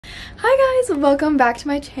Hi guys, welcome back to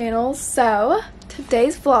my channel. So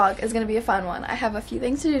today's vlog is going to be a fun one. I have a few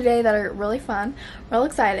things to do today that are really fun, real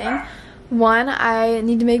exciting. One, I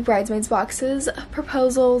need to make bridesmaids boxes,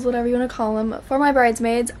 proposals, whatever you want to call them, for my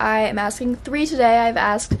bridesmaids. I am asking 3 today. I've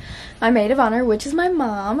asked my maid of honor, which is my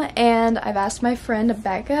mom, and I've asked my friend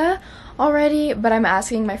Becca already, but I'm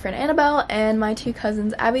asking my friend Annabelle and my 2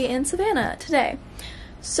 cousins Abby and Savannah today.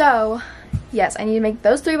 So yes, I need to make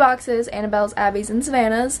those 3 boxes, Annabelle's, Abby's, and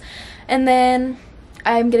Savannah's. And then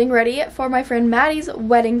I'm getting ready for my friend Maddie's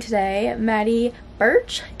wedding today. Maddie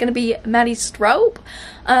Birch, gonna be Maddie Strope.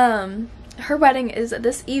 Her wedding is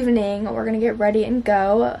this evening. We're gonna get ready and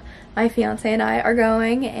go. My fiance and I are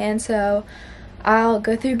going, and so I'll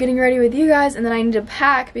go through getting ready with you guys, and then I need to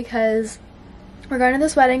pack because we're going to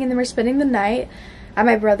this wedding and then we're spending the night at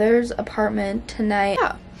my brother's apartment tonight.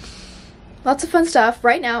 Yeah. Lots of fun stuff.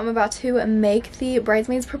 Right now I'm about to make the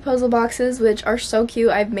bridesmaids proposal boxes, which are so cute.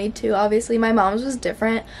 I've made 2, obviously. My mom's was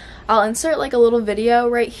different. I'll insert like a little video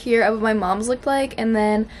right here of what my mom's looked like, and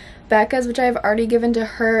then Becca's, which I've already given to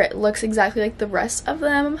her, it looks exactly like the rest of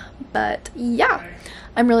them. But yeah,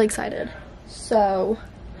 I'm really excited. So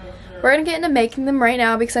we're gonna get into making them right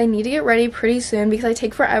now because I need to get ready pretty soon because I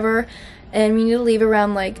take forever, and we need to leave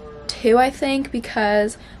around like 2, I think,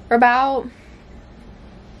 because we're about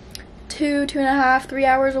 2.5, 3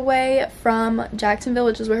 hours away from Jacksonville,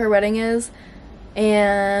 which is where her wedding is,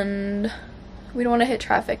 and we don't want to hit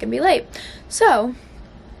traffic and be late. So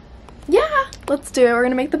yeah, let's do it. We're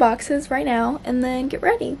gonna make the boxes right now and then get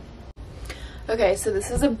ready. Okay, so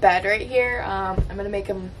this is a bed right here. I'm gonna make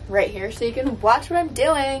them right here so you can watch what I'm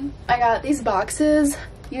doing. I got these boxes.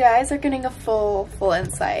 You guys are getting a full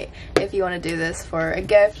insight if you want to do this for a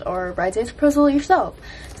gift or a bridesmaid's proposal yourself.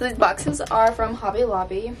 So these boxes are from Hobby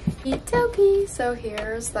Lobby. Okie. So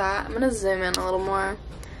here's that. I'm gonna zoom in a little more.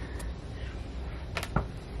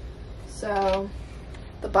 So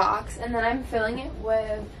the box, and then I'm filling it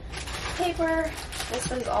with paper. This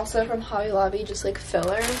is also from Hobby Lobby, just like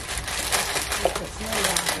filler.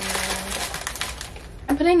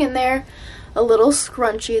 I'm putting in there a little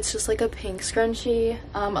scrunchie. It's just like a pink scrunchie,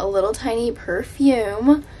 a little tiny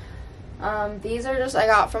perfume. These are just I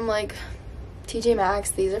got from like TJ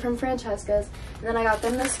Maxx. These are from Francesca's, and then I got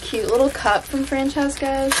them this cute little cup from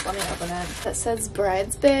Francesca's. Let me open it. That says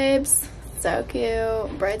Brides Babes. So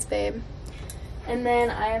cute, Brides Babe. And then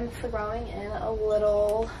I'm throwing in a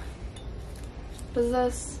little, what is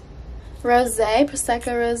this? Rosé,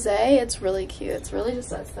 Prosecco Rosé. It's really cute. It's really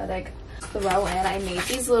just aesthetic. Throw in. I made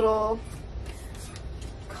these little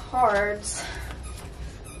cards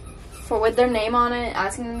with their name on it,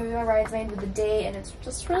 asking them to be my bridesmaid with the date, and it's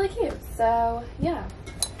just really cute. So yeah.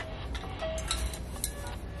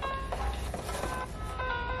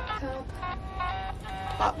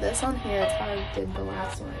 Pop this on here. It's how I did the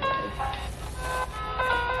last one I did.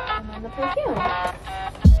 And then the perfume.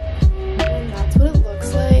 And that's what it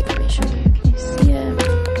looks like. Let me show you. Can you see it?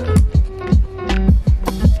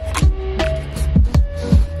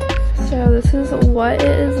 So this is what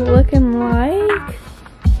it is looking like.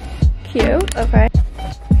 Cute. Okay.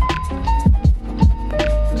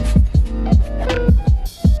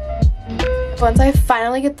 Once I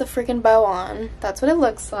finally get the freaking bow on, that's what it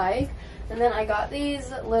looks like. And then I got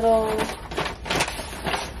these little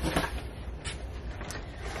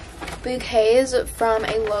bouquets from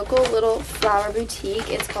a local little flower boutique.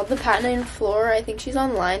 It's called the Patent and Floor. I think she's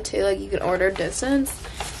online too, like you can order distance.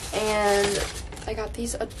 And I got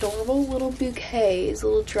these adorable little bouquets,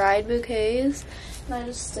 little dried bouquets, and I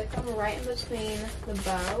just stick them right in between the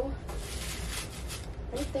bow,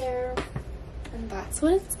 right there, and that's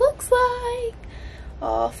what it looks like.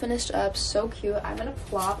 All finished up, so cute. I'm gonna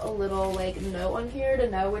plop a little like note on here to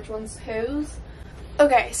know which one's whose.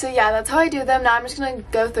 Okay, so yeah, that's how I do them. Now I'm just gonna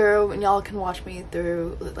go through and y'all can watch me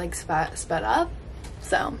through like sped up.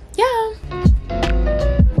 So yeah.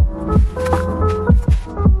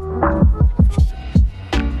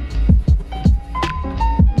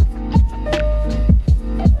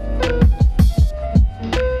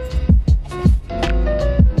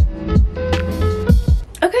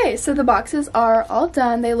 So the boxes are all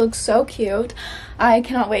done. They look so cute. I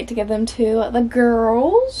cannot wait to give them to the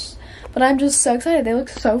girls, but I'm just so excited. They look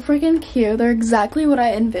so freaking cute. They're exactly what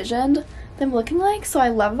I envisioned them looking like, so I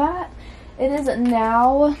love that. It is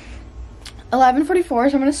now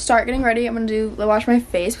 11:44, so I'm gonna start getting ready. I'm gonna wash my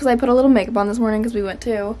face because I put a little makeup on this morning because we went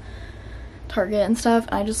to Target and stuff,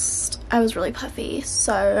 and I was really puffy,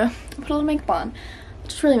 so I put a little makeup on,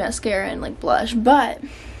 just really mascara and like blush. But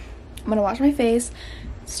I'm gonna wash my face,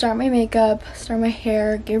 start my makeup, start my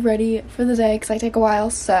hair, get ready for the day because I take a while.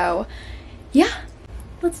 So yeah,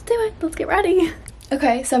 let's do it. Let's get ready.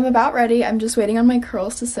 Okay, so I'm about ready. I'm just waiting on my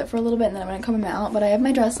curls to sit for a little bit and then I'm gonna comb them out. But I have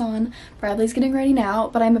my dress on. Bradley's getting ready now,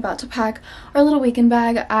 but I'm about to pack our little weekend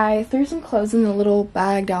bag. I threw some clothes in the little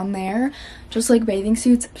bag down there. Just like bathing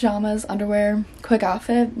suits, pajamas, underwear, quick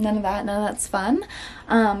outfit. None of that's fun.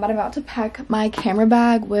 But I'm about to pack my camera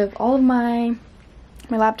bag with all of my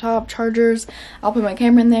laptop, chargers. I'll put my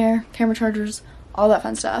camera in there, camera chargers, all that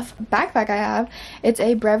fun stuff. Backpack I have, it's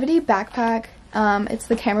a Brevity backpack. It's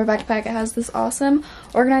the camera backpack. It has this awesome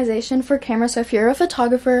organization for camera. So if you're a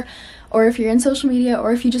photographer or if you're in social media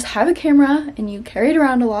or if you just have a camera and you carry it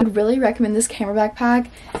around a lot, I'd really recommend this camera backpack.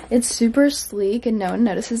 It's super sleek and no one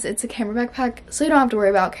notices it's a camera backpack, so you don't have to worry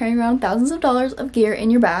about carrying around thousands of dollars of gear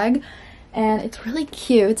in your bag. And it's really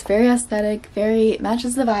cute. It's very aesthetic, very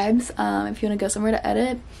matches the vibes. If you want to go somewhere to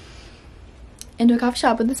edit into a coffee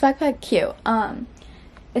shop with this backpack, cute.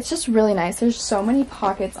 It's just really nice. There's so many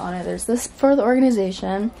pockets on it. There's this for the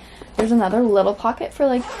organization. There's another little pocket for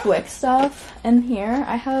like quick stuff. And here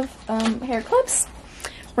I have hair clips.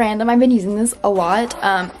 Random. I've been using this a lot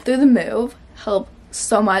through the move. Help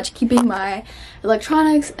so much keeping my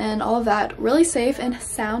electronics and all of that really safe and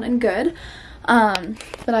sound and good.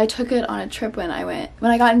 But I took it on a trip when I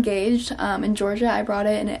got engaged in Georgia. I brought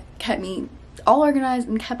it and it kept me all organized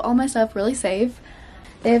and kept all my stuff really safe.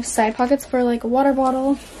 They have side pockets for like a water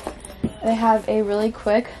bottle. They have a really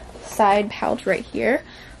quick side pouch right here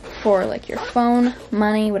for like your phone,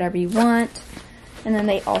 money, whatever you want. And then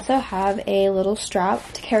they also have a little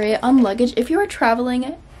strap to carry it on luggage if you are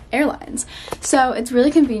traveling airlines. So it's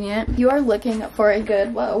really convenient. If you are looking for a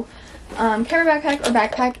good, camera backpack or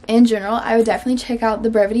backpack in general, I would definitely check out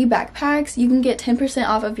the Brevity backpacks. You can get 10%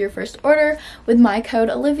 off of your first order with my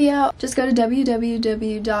code Olivia. Just go to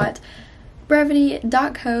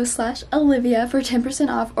www.brevity.co/Olivia for 10%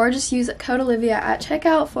 off, or just use code Olivia at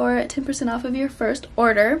checkout for 10% off of your first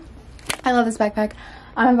order. I love this backpack.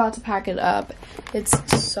 I'm about to pack it up. It's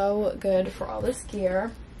so good for all this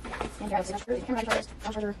gear. And right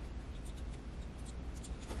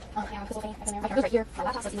here. My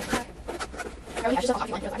laptop's in the back.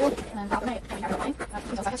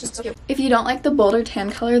 If you don't like the bolder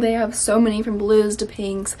tan color, they have so many, from blues to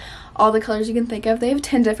pinks, all the colors you can think of. They have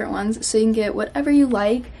 10 different ones, so you can get whatever you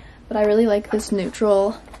like. But I really like this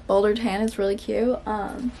neutral bolder tan. It's really cute.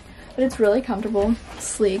 But it's really comfortable,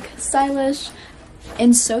 sleek, stylish,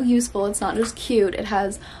 and so useful. It's not just cute. It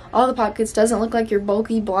has all the pockets. Doesn't look like your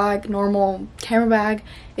bulky black normal camera bag.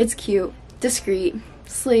 It's cute, discreet,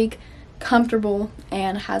 sleek, comfortable,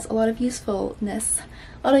 and has a lot of usefulness,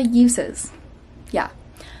 a lot of uses. Yeah,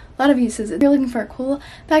 a lot of uses. If you're looking for a cool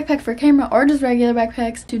backpack for camera or just regular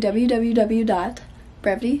backpacks, to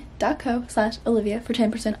www.brevity.co/Olivia for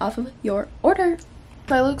 10% off of your order.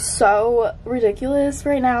 I look so ridiculous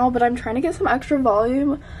right now, but I'm trying to get some extra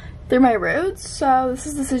volume through my roots, so this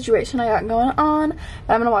is the situation I got going on.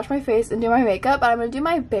 I'm gonna wash my face and do my makeup, but I'm gonna do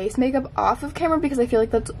my base makeup off of camera because I feel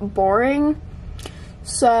like that's boring.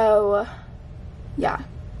 So yeah,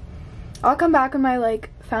 I'll come back when my like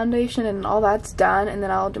foundation and all that's done, and then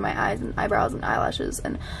I'll do my eyes and eyebrows and eyelashes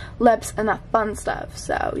and lips and that fun stuff.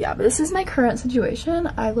 So yeah, but this is my current situation.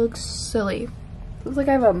 I look silly. Looks like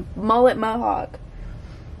I have a mullet mohawk.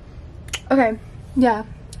 Okay, yeah,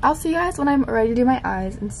 I'll see you guys when I'm ready to do my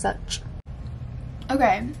eyes and such.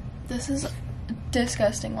 Okay, this is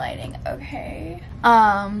disgusting lighting. Okay,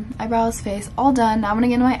 eyebrows, face, all done. Now I'm gonna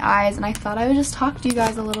get into my eyes, and I thought I would just talk to you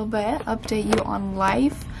guys a little bit, update you on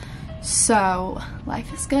life. So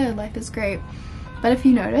life is good, life is great. But if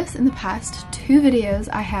you notice, in the past 2 videos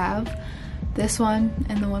I have, this one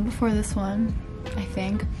and the one before this one, I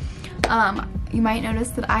think, you might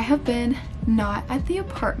notice that I have been not at the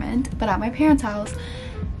apartment but at my parents' house,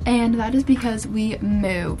 and that is because we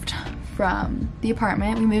moved from the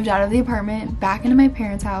apartment. We moved out of the apartment back into my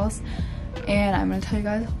parents' house, and I'm gonna tell you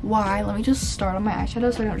guys why. Let me just start on my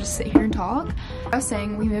eyeshadow so I don't just sit here and talk. I was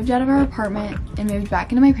saying we moved out of our apartment and moved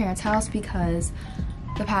back into my parents' house because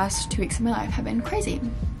the past 2 weeks of my life have been crazy.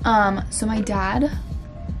 So my dad,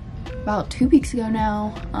 about 2 weeks ago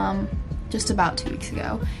now, just about 2 weeks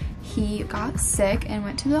ago, he got sick and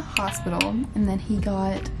went to the hospital, and then he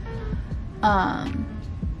got,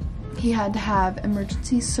 he had to have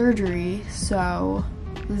emergency surgery. So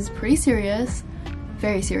this is pretty serious,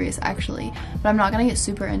 very serious actually, but I'm not gonna get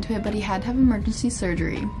super into it. But he had to have emergency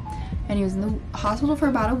surgery, and he was in the hospital for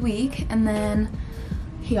about a week, and then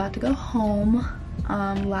he got to go home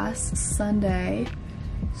last Sunday,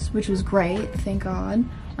 which was great, thank God.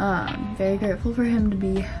 Very grateful for him to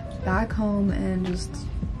be back home and just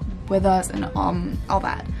with us and all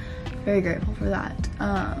that. Very grateful for that.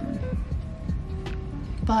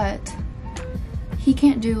 But he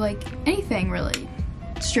can't do like anything really.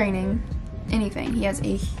 straining anything. He has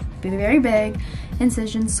a very big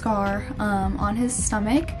incision scar on his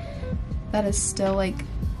stomach that is still like,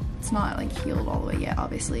 it's not like healed all the way yet,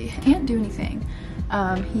 obviously. Can't do anything.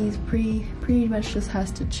 He's pretty much just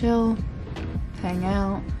has to chill, hang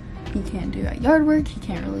out. He can't do that yard work. He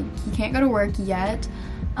can't go to work yet.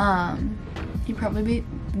 He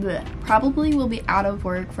probably will be out of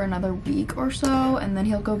work for another week or so, and then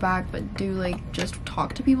he'll go back but do like just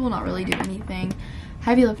talk to people, not really do anything.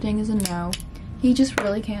 Heavy lifting is a no. He just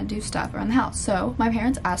really can't do stuff around the house. So my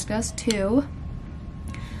parents asked us to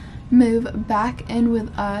move back in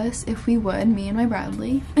with us if we would, me and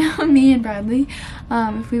Bradley,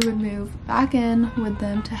 if we would move back in with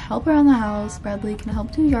them to help around the house. Bradley can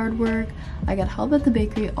help do yard work, I got help at the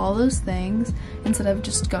bakery, all those things, instead of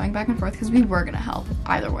just going back and forth, because we were gonna help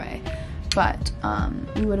either way. But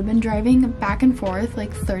we would have been driving back and forth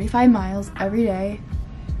like 35 miles every day,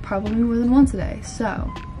 probably more than once a day. So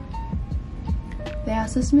they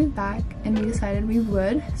asked us to move back and we decided we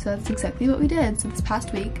would, so that's exactly what we did. So this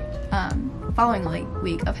past week, following like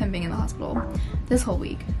week of him being in the hospital, this whole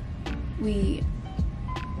week, we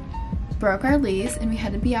broke our lease and we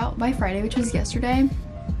had to be out by Friday, which was yesterday.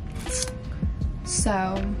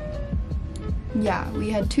 So yeah,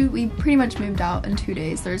 we pretty much moved out in 2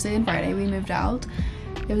 days. Thursday and Friday we moved out.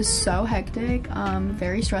 It was so hectic,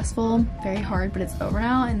 very stressful, very hard, but it's over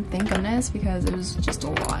now, and thank goodness, because it was just a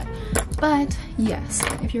lot. But yes,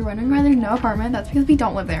 if you're wondering why there's no apartment, that's because we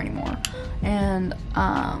don't live there anymore. And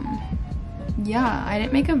yeah, I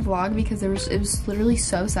didn't make a vlog because it was literally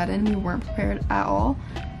so sudden. We weren't prepared at all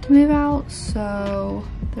to move out, so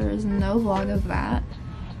there is no vlog of that.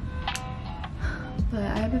 But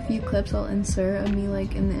I have a few clips I'll insert of me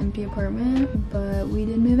like in the empty apartment, but we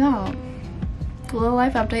did move out. A little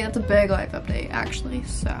life update. That's a big life update actually.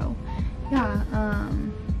 So yeah,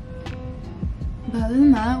 but other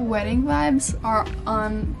than that, wedding vibes are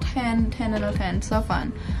on 10 out of 10. So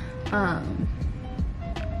fun.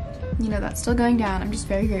 You know, that's still going down. I'm just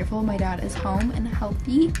very grateful my dad is home and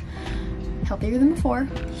healthy, healthier than before,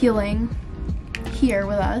 healing here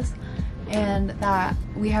with us, and that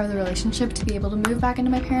we have the relationship to be able to move back into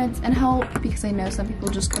my parents and help, because I know some people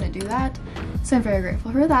just couldn't do that. So I'm very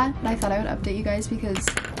grateful for that. And I thought I would update you guys because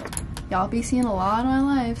y'all be seeing a lot of my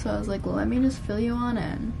life, so I was like, well, let me just fill you on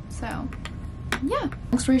in. So yeah,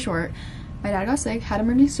 long story short, my dad got sick, had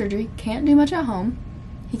emergency surgery, can't do much at home.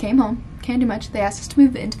 He came home, can't do much. They asked us to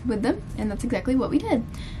move in with them, and that's exactly what we did.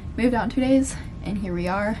 Moved out in 2 days, and here we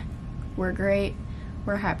are. We're great.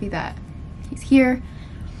 We're happy that he's here,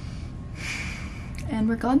 and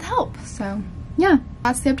we're glad to help. So yeah,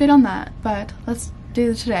 that's the update on that. But let's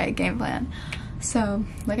do today game plan. So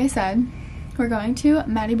like I said, we're going to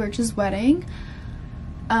Maddie Birch's wedding.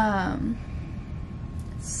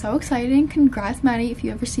 So exciting. Congrats, Maddie, if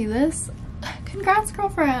you ever see this. Congrats,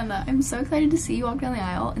 girlfriend. I'm so excited to see you walk down the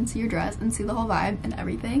aisle and see your dress and see the whole vibe and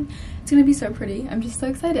everything. It's gonna be so pretty. I'm just so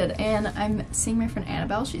excited. And I'm seeing my friend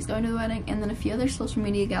Annabelle. She's going to the wedding, and then a few other social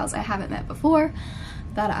media gals I haven't met before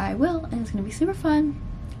that I will, and it's gonna be super fun.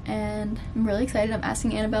 And I'm really excited. I'm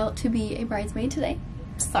asking Annabelle to be a bridesmaid today.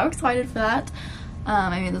 So excited for that.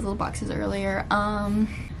 I made those little boxes earlier. I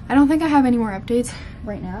don't think I have any more updates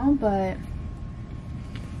right now, but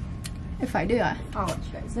if I do, I'll let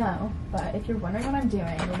you guys know. But if you're wondering what I'm doing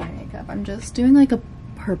with my makeup, I'm just doing like a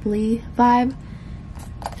purpley vibe.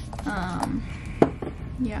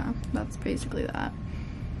 Yeah, that's basically that.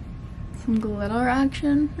 Some glitter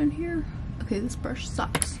action in here. Okay, this brush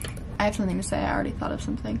sucks. I have something to say. I already thought of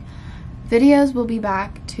something. Videos will be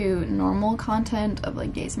back to normal content of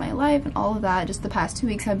like days of my life and all of that. Just the past 2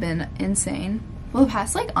 weeks have been insane. Well, the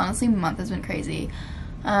past like honestly month has been crazy.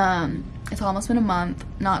 It's almost been a month,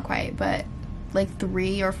 not quite, but like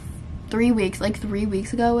 3 weeks, like 3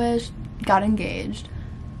 weeks ago-ish, got engaged.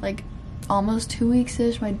 Like almost 2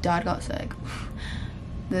 weeks-ish, my dad got sick.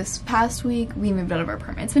 This past week, we moved out of our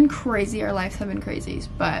apartment. It's been crazy, our lives have been crazy,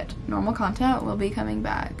 but normal content will be coming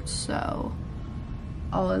back, so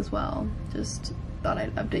all is well. Just thought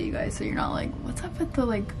I'd update you guys so you're not like, what's up with the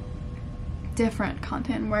like different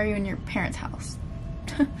content? Why are you in your parents' house?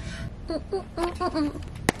 You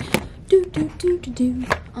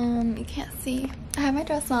can't see. I have my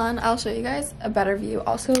dress on. I'll show you guys a better view.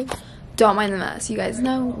 Also, don't mind the mess. You guys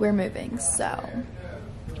know we're moving, so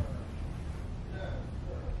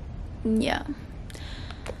yeah.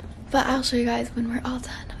 But I'll show you guys when we're all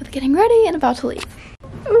done with getting ready and about to leave.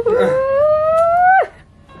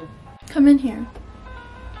 Come in here.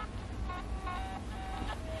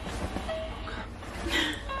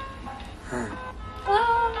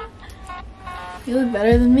 You look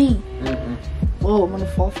better than me. Whoa, I'm gonna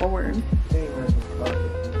fall forward.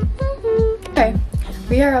 Okay,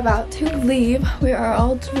 we are about to leave. We are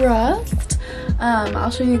all dressed. I'll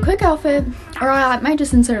show you a quick outfit, or I might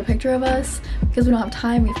just insert a picture of us because we don't have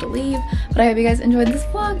time, we have to leave. But I hope you guys enjoyed this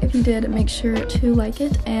vlog. If you did, make sure to like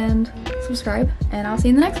it and subscribe, and I'll see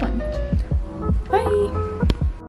you in the next one. Bye!